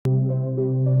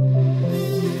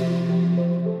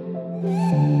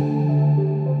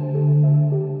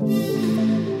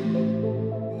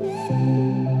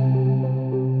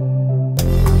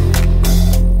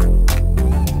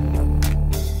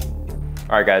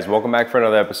Alright guys, welcome back for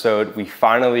another episode. We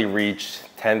finally reached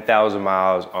 10,000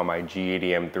 miles on my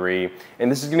G80 M3,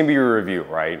 and this is going to be a review,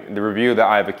 right? The review that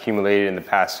I've accumulated in the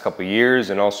past couple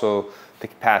years and also the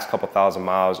past couple thousand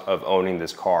miles of owning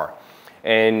this car.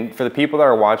 And for the people that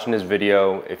are watching this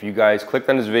video, if you guys clicked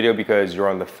on this video because you're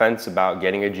on the fence about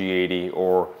getting a G80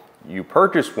 or you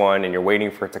purchased one and you're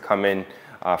waiting for it to come in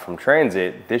from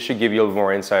transit, this should give you a little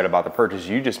more insight about the purchase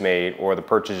you just made or the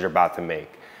purchase you're about to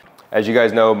make. As you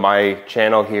guys know, my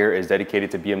channel here is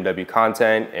dedicated to BMW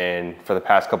content, and for the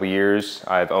past couple years,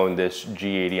 I've owned this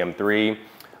G80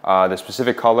 M3. The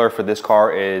specific color for this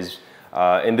car is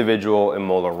individual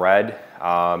Imola red.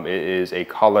 It is a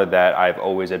color that I've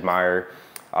always admired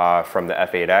from the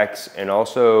F8X and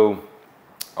also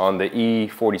on the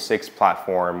E46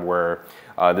 platform where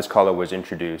this color was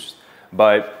introduced.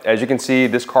 But as you can see,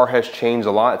 this car has changed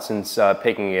a lot since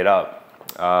picking it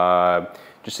up.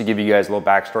 Just to give you guys a little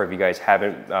backstory, if you guys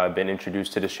haven't been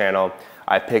introduced to this channel,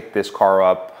 I picked this car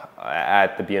up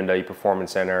at the BMW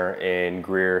Performance Center in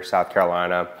Greer, South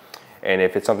Carolina. And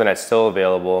if it's something that's still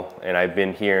available, and I've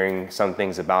been hearing some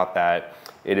things about that,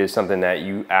 it is something that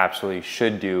you absolutely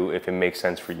should do if it makes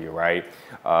sense for you, right?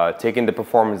 Taking the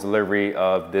performance delivery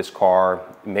of this car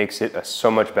makes it a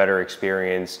so much better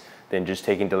experience than just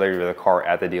taking delivery of the car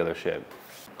at the dealership.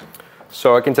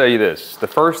 So I can tell you this, the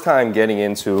first time getting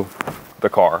into the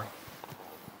car,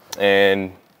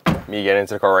 and me getting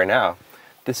into the car right now,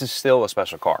 this is still a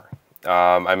special car.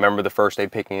 I remember the first day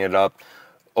picking it up,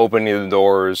 opening the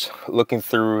doors, looking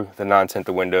through the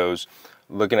non-tinted windows,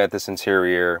 looking at this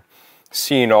interior,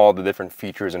 seeing all the different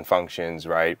features and functions,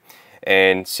 right?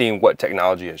 And seeing what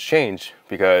technology has changed,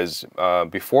 because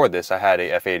before this I had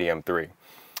a F80 M3.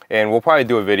 And we'll probably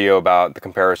do a video about the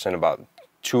comparison about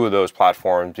two of those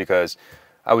platforms, because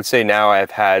I would say now I've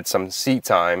had some seat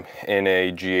time in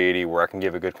a G80 where I can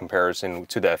give a good comparison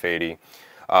to the F80.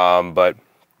 But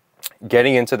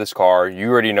getting into this car, you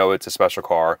already know it's a special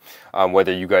car,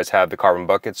 whether you guys have the carbon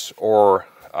buckets or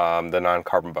the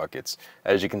non-carbon buckets.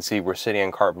 As you can see, we're sitting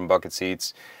in carbon bucket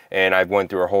seats, and I've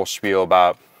went through a whole spiel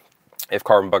about if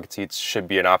carbon bucket seats should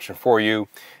be an option for you.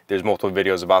 There's multiple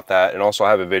videos about that, and also I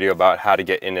have a video about how to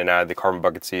get in and out of the carbon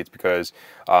bucket seats, because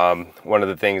one of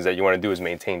the things that you want to do is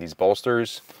maintain these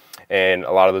bolsters, and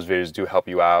a lot of those videos do help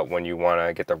you out when you want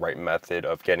to get the right method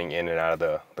of getting in and out of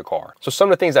the car. So some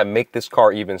of the things that make this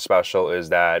car even special is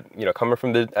that, you know, coming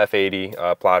from the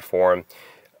F80 platform,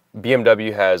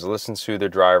 BMW has listened to their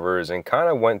drivers and kind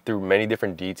of went through many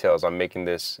different details on making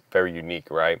this very unique,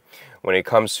 right? When it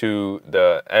comes to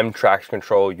the M traction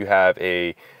control, you have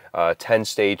a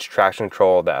 10-stage traction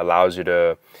control that allows you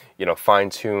to, you know,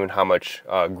 fine-tune how much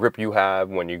grip you have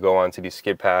when you go onto these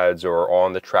skid pads or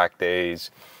on the track days.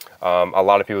 A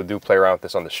lot of people do play around with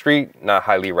this on the street. Not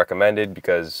highly recommended,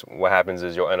 because what happens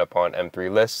is you'll end up on M3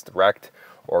 list, wrecked,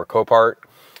 or Copart.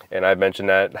 And I've mentioned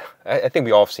that. I think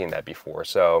we all have seen that before.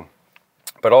 So,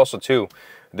 but also too,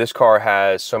 this car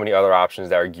has so many other options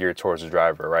that are geared towards the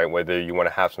driver, right? Whether you want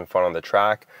to have some fun on the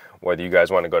track, whether you guys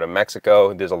want to go to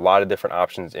Mexico, there's a lot of different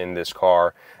options in this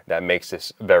car that makes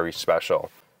this very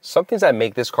special. Some things that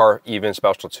make this car even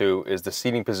special too is the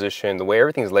seating position, the way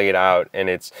everything's laid out. And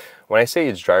it's, when I say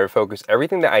it's driver focused,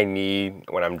 everything that I need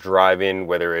when I'm driving,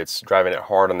 whether it's driving it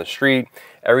hard on the street,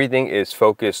 everything is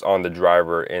focused on the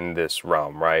driver in this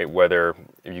realm, right? Whether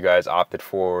you guys opted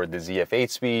for the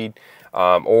ZF8 speed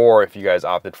or if you guys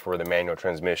opted for the manual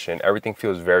transmission, everything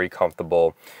feels very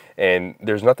comfortable, and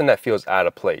there's nothing that feels out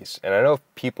of place. And I know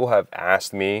people have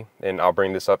asked me, and I'll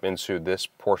bring this up into this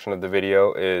portion of the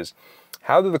video, is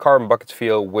how do the carbon buckets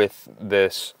feel with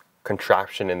this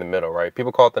contraption in the middle, right?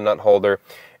 People call it the nut holder.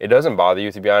 It doesn't bother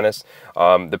you, to be honest.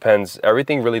 Depends.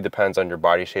 Everything really depends on your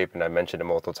body shape, and I mentioned it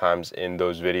multiple times in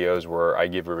those videos where I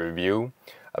give a review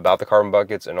about the carbon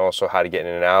buckets and also how to get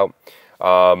in and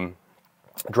out.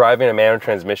 Driving a manual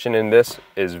transmission in this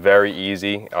is very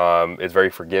easy. It's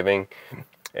very forgiving,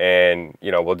 and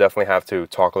you know, we'll definitely have to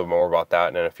talk a little more about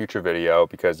that in a future video,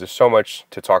 because there's so much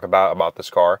to talk about this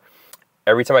car.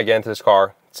 Every time I get into this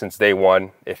car, since day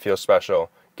one, it feels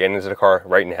special. Getting into the car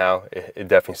right now, it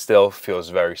definitely still feels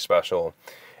very special.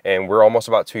 And we're almost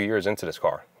about 2 years into this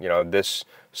car. You know, this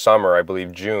summer, I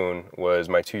believe June, was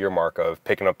my 2-year mark of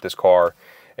picking up this car.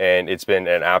 And it's been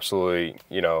an absolutely,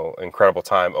 you know, incredible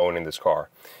time owning this car.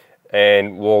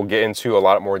 And we'll get into a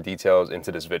lot more details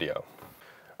into this video.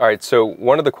 All right, so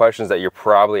one of the questions that you're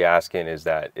probably asking is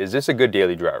this a good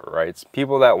daily driver, right? It's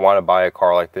people that want to buy a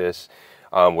car like this,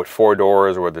 with 4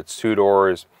 doors, or whether it's 2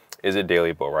 doors, is it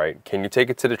dailyable, right? Can you take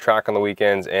it to the track on the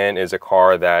weekends, and is a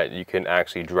car that you can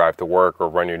actually drive to work or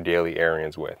run your daily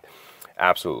errands with?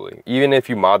 Absolutely. Even if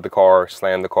you mod the car,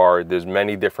 slam the car, there's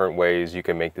many different ways you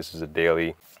can make this as a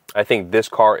daily. I think this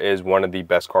car is one of the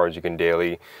best cars you can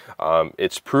daily.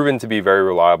 It's proven to be very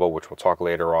reliable, which we'll talk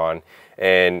later on.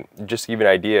 And just to give you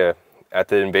an idea, at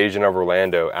the invasion of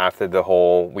Orlando, after the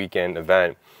whole weekend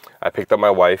event, I picked up my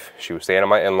wife. She was staying at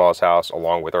my in-laws' house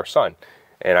along with our son.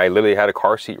 And I literally had a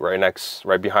car seat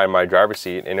right behind my driver's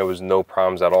seat, and it was no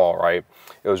problems at all, right?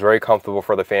 It was very comfortable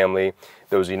for the family.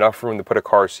 There was enough room to put a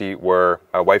car seat where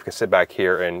my wife could sit back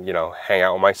here and, you know, hang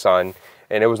out with my son,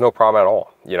 and it was no problem at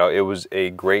all. You know, it was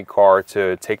a great car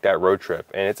to take that road trip,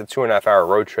 and it's a 2.5-hour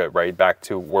road trip right back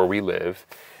to where we live.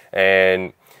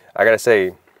 And I gotta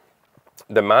say,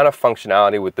 the amount of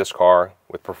functionality with this car,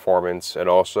 with performance, and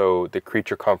also the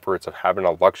creature comforts of having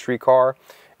a luxury car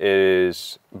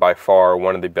is by far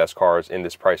one of the best cars in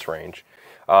this price range.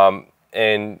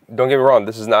 And don't get me wrong,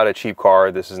 this is not a cheap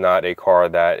car. This is not a car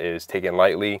that is taken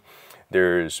lightly.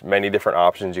 There's many different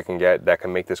options you can get that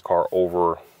can make this car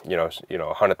over,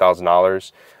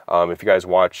 $100,000. If you guys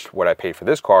watch what I paid for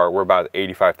this car, we're about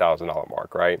 $85,000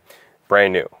 mark, right?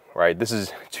 Brand new, right? This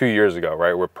is 2 years ago,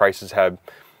 right? Where prices have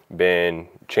been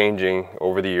changing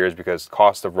over the years because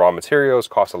cost of raw materials,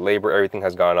 cost of labor, everything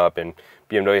has gone up, and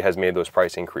BMW has made those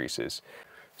price increases.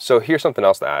 So here's something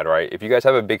else to add, right? If you guys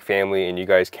have a big family and you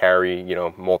guys carry,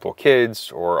 multiple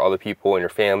kids or other people in your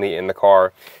family in the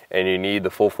car and you need the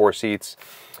full 4 seats,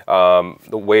 the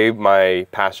way my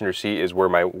passenger seat is where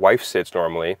my wife sits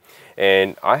normally,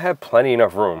 and I have plenty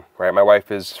enough room, right? My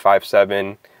wife is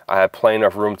 5'7". I have plenty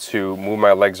enough room to move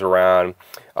my legs around.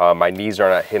 My knees are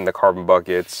not hitting the carbon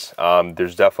buckets.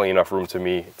 There's definitely enough room to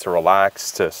me to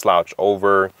relax, to slouch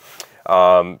over,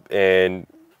 and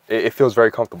it feels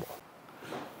very comfortable.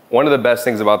 One of the best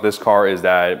things about this car is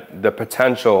that the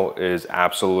potential is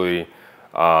absolutely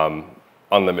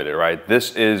unlimited, right?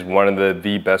 This is one of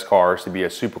the best cars to be a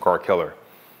supercar killer.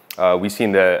 We've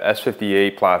seen the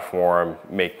S58 platform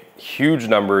make huge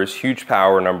numbers, huge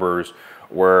power numbers,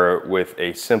 where with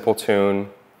a simple tune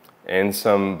and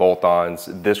some bolt-ons,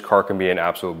 this car can be an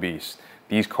absolute beast.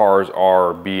 These cars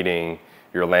are beating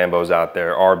your Lambos out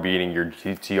there, are beating your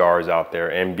GTRs out there,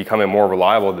 and becoming more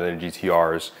reliable than the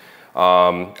GTRs.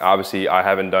 Obviously, I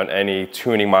haven't done any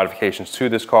tuning modifications to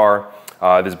this car.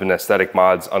 There's been aesthetic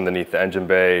mods underneath the engine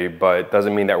bay, but it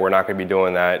doesn't mean that we're not going to be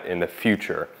doing that in the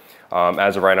future.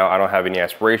 As of right now, I don't have any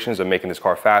aspirations of making this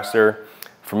car faster.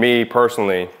 For me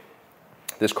personally,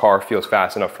 this car feels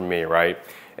fast enough for me, right?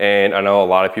 And I know a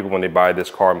lot of people, when they buy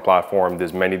this car and platform,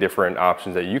 there's many different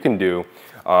options that you can do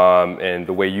and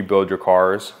the way you build your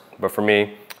cars. But for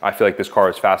me, I feel like this car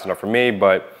is fast enough for me,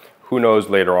 but who knows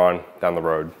later on down the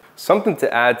road. Something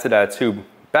to add to that too,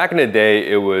 back in the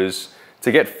day, it was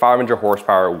to get 500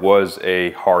 horsepower was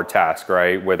a hard task,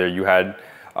 right? Whether you had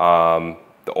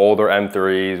the older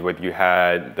M3s, whether you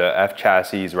had the F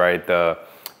chassis, right? The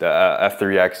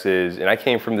F3Xs, and I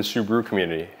came from the Subaru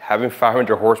community. Having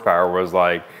 500 horsepower was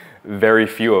like very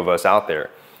few of us out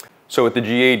there. So with the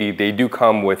G80, they do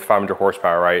come with 500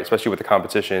 horsepower, right? Especially with the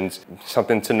competitions.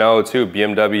 Something to know too,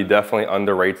 BMW definitely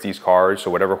underrates these cars.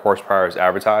 So whatever horsepower is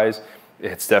advertised,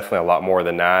 it's definitely a lot more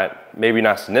than that. Maybe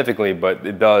not significantly, but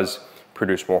it does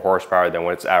produce more horsepower than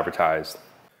what it's advertised.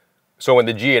 So when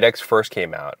the G8X first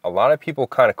came out, a lot of people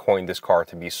kind of coined this car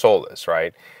to be soulless,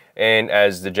 right? And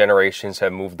as the generations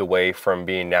have moved away from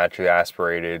being naturally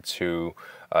aspirated to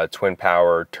twin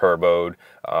power turboed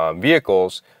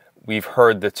vehicles, we've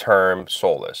heard the term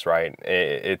soulless, right?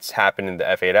 It's happened in the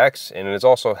F8X and it's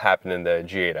also happened in the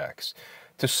G8X.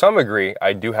 To some degree,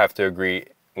 I do have to agree,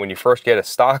 when you first get a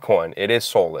stock one, it is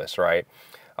soulless, right?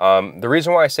 The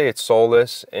reason why I say it's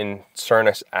soulless in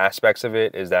certain aspects of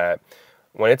it is that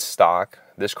when it's stock,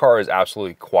 this car is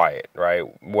absolutely quiet, right?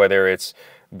 Whether it's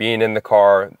being in the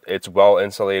car, it's well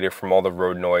insulated from all the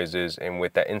road noises, and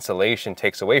what that insulation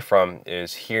takes away from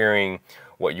is hearing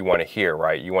what you want to hear,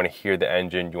 right? You want to hear the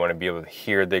engine, you want to be able to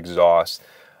hear the exhaust.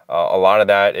 A lot of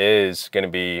that is going to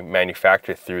be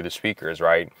manufactured through the speakers,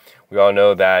 right? We all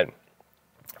know that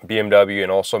BMW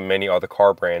and also many other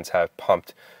car brands have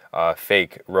pumped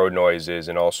fake road noises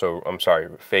and also,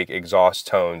 fake exhaust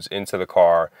tones into the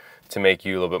car to make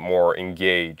you a little bit more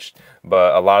engaged.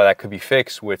 But a lot of that could be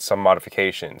fixed with some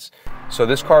modifications. So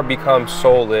this car becomes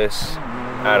soulless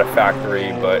at a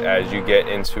factory, but as you get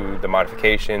into the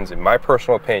modifications, in my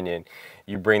personal opinion,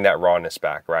 you bring that rawness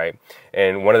back, right?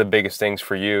 And one of the biggest things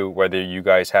for you, whether you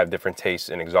guys have different tastes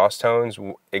in exhaust tones,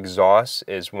 exhaust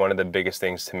is one of the biggest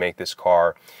things to make this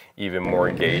car even more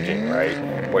engaging, right?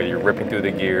 Whether you're ripping through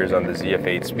the gears on the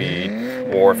ZF8 speed,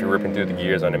 or if you're ripping through the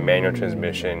gears on a manual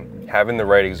transmission, having the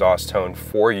right exhaust tone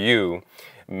for you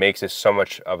makes it so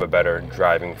much of a better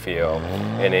driving feel,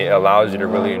 and it allows you to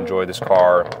really enjoy this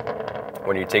car.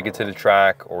 When you take it to the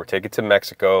track or take it to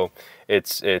Mexico,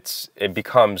 it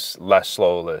becomes less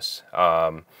slowless.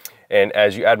 And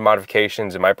as you add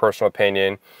modifications, in my personal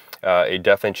opinion, it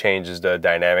definitely changes the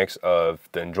dynamics of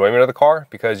the enjoyment of the car,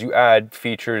 because you add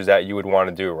features that you would want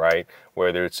to do, right?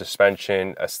 Whether it's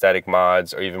suspension, aesthetic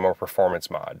mods, or even more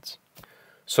performance mods.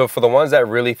 So for the ones that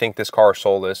really think this car is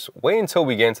soulless, wait until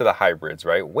we get into the hybrids,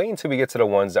 right? Wait until we get to the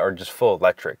ones that are just full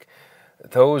electric.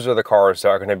 Those are the cars that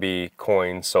are going to be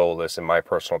coined soulless, in my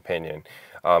personal opinion.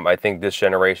 I think this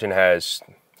generation has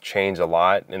changed a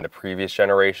lot in the previous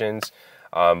generations,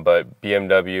 but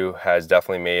BMW has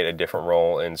definitely made a different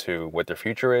role into what their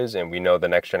future is, and we know the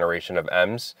next generation of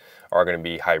M's are going to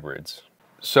be hybrids.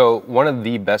 So one of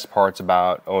the best parts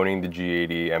about owning the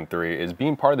G80 M3 is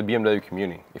being part of the BMW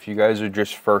community. If you guys are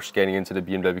just first getting into the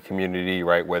BMW community,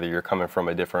 right, whether you're coming from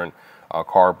a different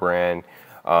car brand,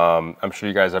 I'm sure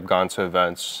you guys have gone to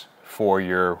events for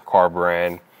your car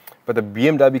brand, but the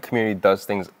BMW community does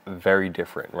things very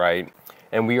different, right?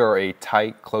 And we are a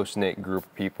tight, close-knit group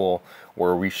of people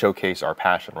where we showcase our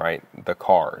passion, right? The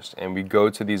cars. And we go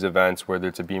to these events, whether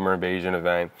it's a Beamer Invasion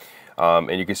event,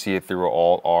 and you can see it through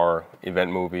all our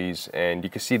event movies, and you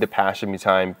can see the passion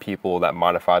behind people that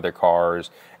modify their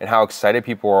cars and how excited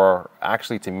people are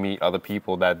actually to meet other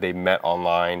people that they met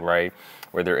online, right?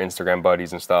 Where they're Instagram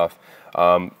buddies and stuff.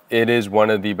 It is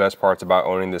one of the best parts about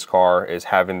owning this car, is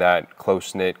having that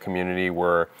close-knit community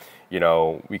where, you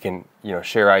know, we can, you know,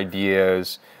 share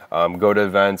ideas, go to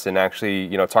events and actually,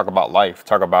 you know, talk about life,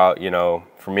 talk about, you know,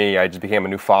 for me, I just became a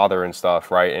new father and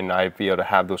stuff, right? And I'd be able to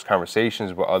have those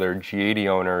conversations with other G80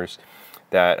 owners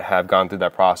that have gone through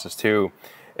that process too.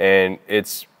 And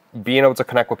it's being able to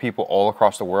connect with people all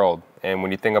across the world. And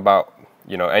when you think about,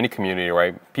 you know, any community,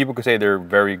 right? People could say they're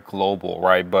very global,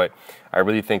 right? But I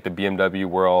really think the BMW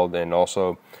world and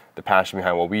also the passion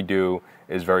behind what we do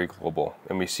is very global.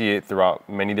 And we see it throughout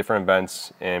many different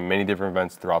events and many different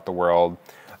events throughout the world.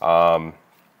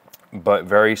 But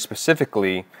very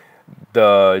specifically,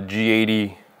 the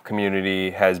G80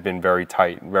 community has been very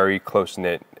tight, very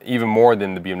close-knit, even more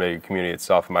than the BMW community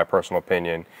itself, in my personal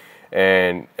opinion.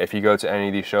 And if you go to any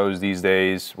of these shows these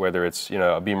days, whether it's, you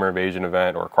know, a Beamer Invasion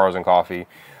event or Cars and Coffee,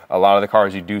 a lot of the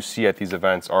cars you do see at these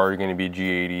events are going to be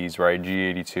G80s, right?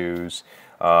 G82s,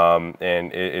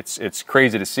 and it's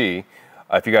crazy to see.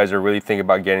 If you guys are really thinking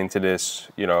about getting to this,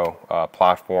 you know,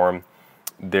 platform,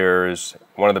 there's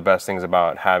one of the best things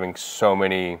about having so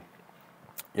many,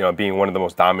 you know, being one of the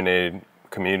most dominated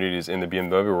communities in the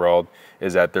BMW world,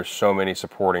 is that there's so many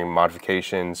supporting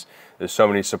modifications. There's so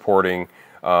many supporting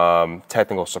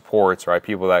technical supports, right?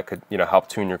 People that could, you know, help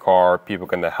tune your car, people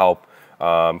can help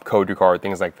code your car,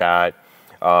 things like that.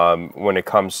 When it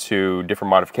comes to different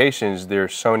modifications,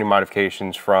 there's so many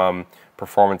modifications, from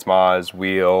performance mods,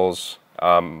 wheels,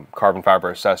 carbon fiber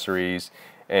accessories.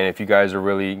 And if you guys are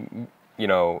really, you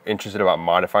know, interested about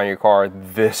modifying your car,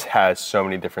 this has so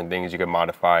many different things you can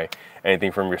modify.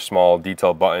 Anything from your small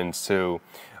detail buttons to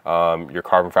your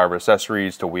carbon fiber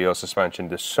accessories to wheel suspension.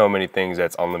 There's so many things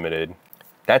that's unlimited.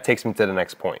 That takes me to the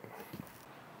next point.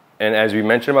 And as we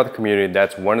mentioned about the community,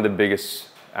 that's one of the biggest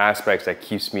aspects that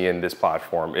keeps me in this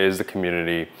platform, is the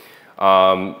community.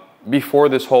 Before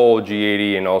this whole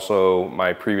G80 and also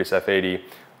my previous F80,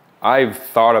 I've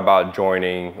thought about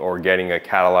joining or getting a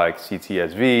Cadillac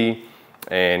CT-SV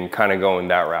and kind of going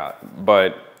that route.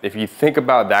 But if you think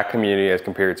about that community as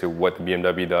compared to what the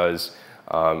BMW does,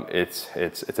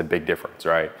 it's a big difference,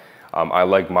 right? I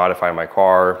like modifying my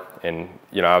car, and,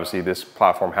 you know, obviously this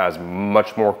platform has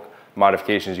much more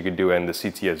modifications you could do in the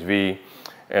CT-SV.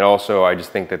 And also, I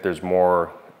just think that there's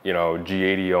more, you know,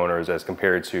 G80 owners as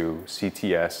compared to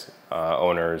CTS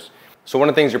owners. So one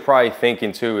of the things you're probably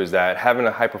thinking too is that having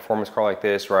a high performance car like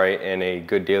this, right, and a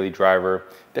good daily driver,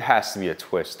 there has to be a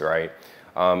twist, right?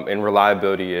 And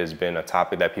reliability has been a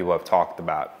topic that people have talked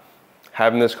about.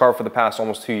 Having this car for the past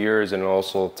almost 2 years and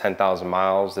also 10,000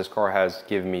 miles, this car has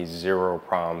given me zero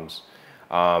problems.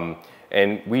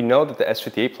 And we know that the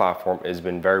S58 platform has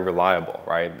been very reliable,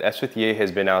 right? The S58 has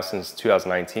been out since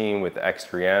 2019 with the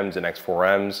X3Ms and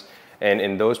X4Ms. And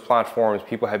in those platforms,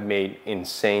 people have made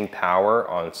insane power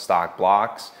on stock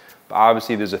blocks. But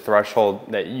obviously, there's a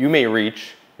threshold that you may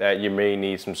reach that you may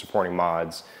need some supporting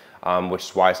mods, which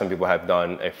is why some people have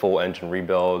done a full engine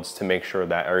rebuilds to make sure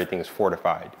that everything is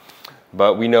fortified.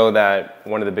 But we know that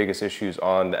one of the biggest issues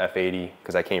on the F80,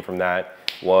 because I came from that,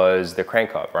 was the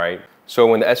crank hub, right? So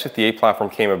when the S58 platform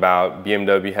came about,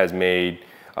 BMW has made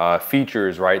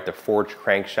features, right? The forged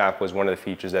crankshaft was one of the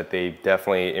features that they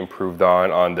definitely improved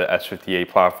on the S58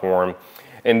 platform.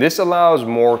 And this allows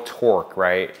more torque,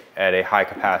 right, at a high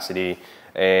capacity.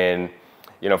 And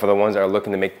you know, for the ones that are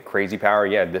looking to make crazy power,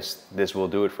 yeah, this will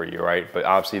do it for you, right? But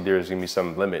obviously there's gonna be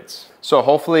some limits. So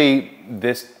hopefully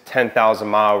this 10,000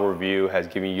 mile review has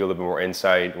given you a little bit more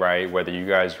insight, right? Whether you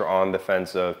guys are on the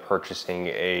fence of purchasing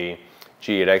a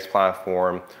G8X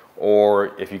platform,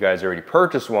 or if you guys already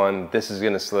purchased one, this is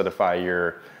gonna solidify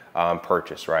your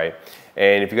purchase, right?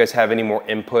 And if you guys have any more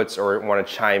inputs or wanna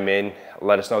chime in,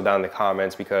 let us know down in the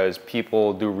comments, because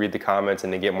people do read the comments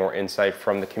and they get more insight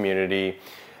from the community.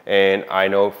 And I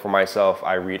know for myself,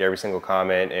 I read every single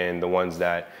comment, and the ones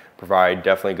that provide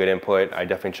definitely good input, I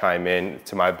definitely chime in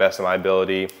to my best of my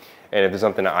ability. And if there's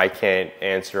something that I can't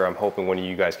answer, I'm hoping one of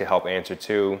you guys can help answer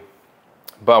too.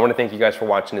 But I want to thank you guys for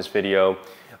watching this video.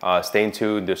 Stay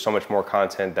tuned. There's so much more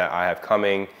content that I have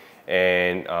coming,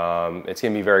 and it's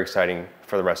going to be very exciting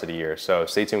for the rest of the year. So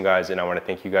stay tuned, guys, and I want to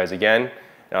thank you guys again,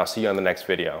 and I'll see you on the next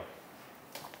video.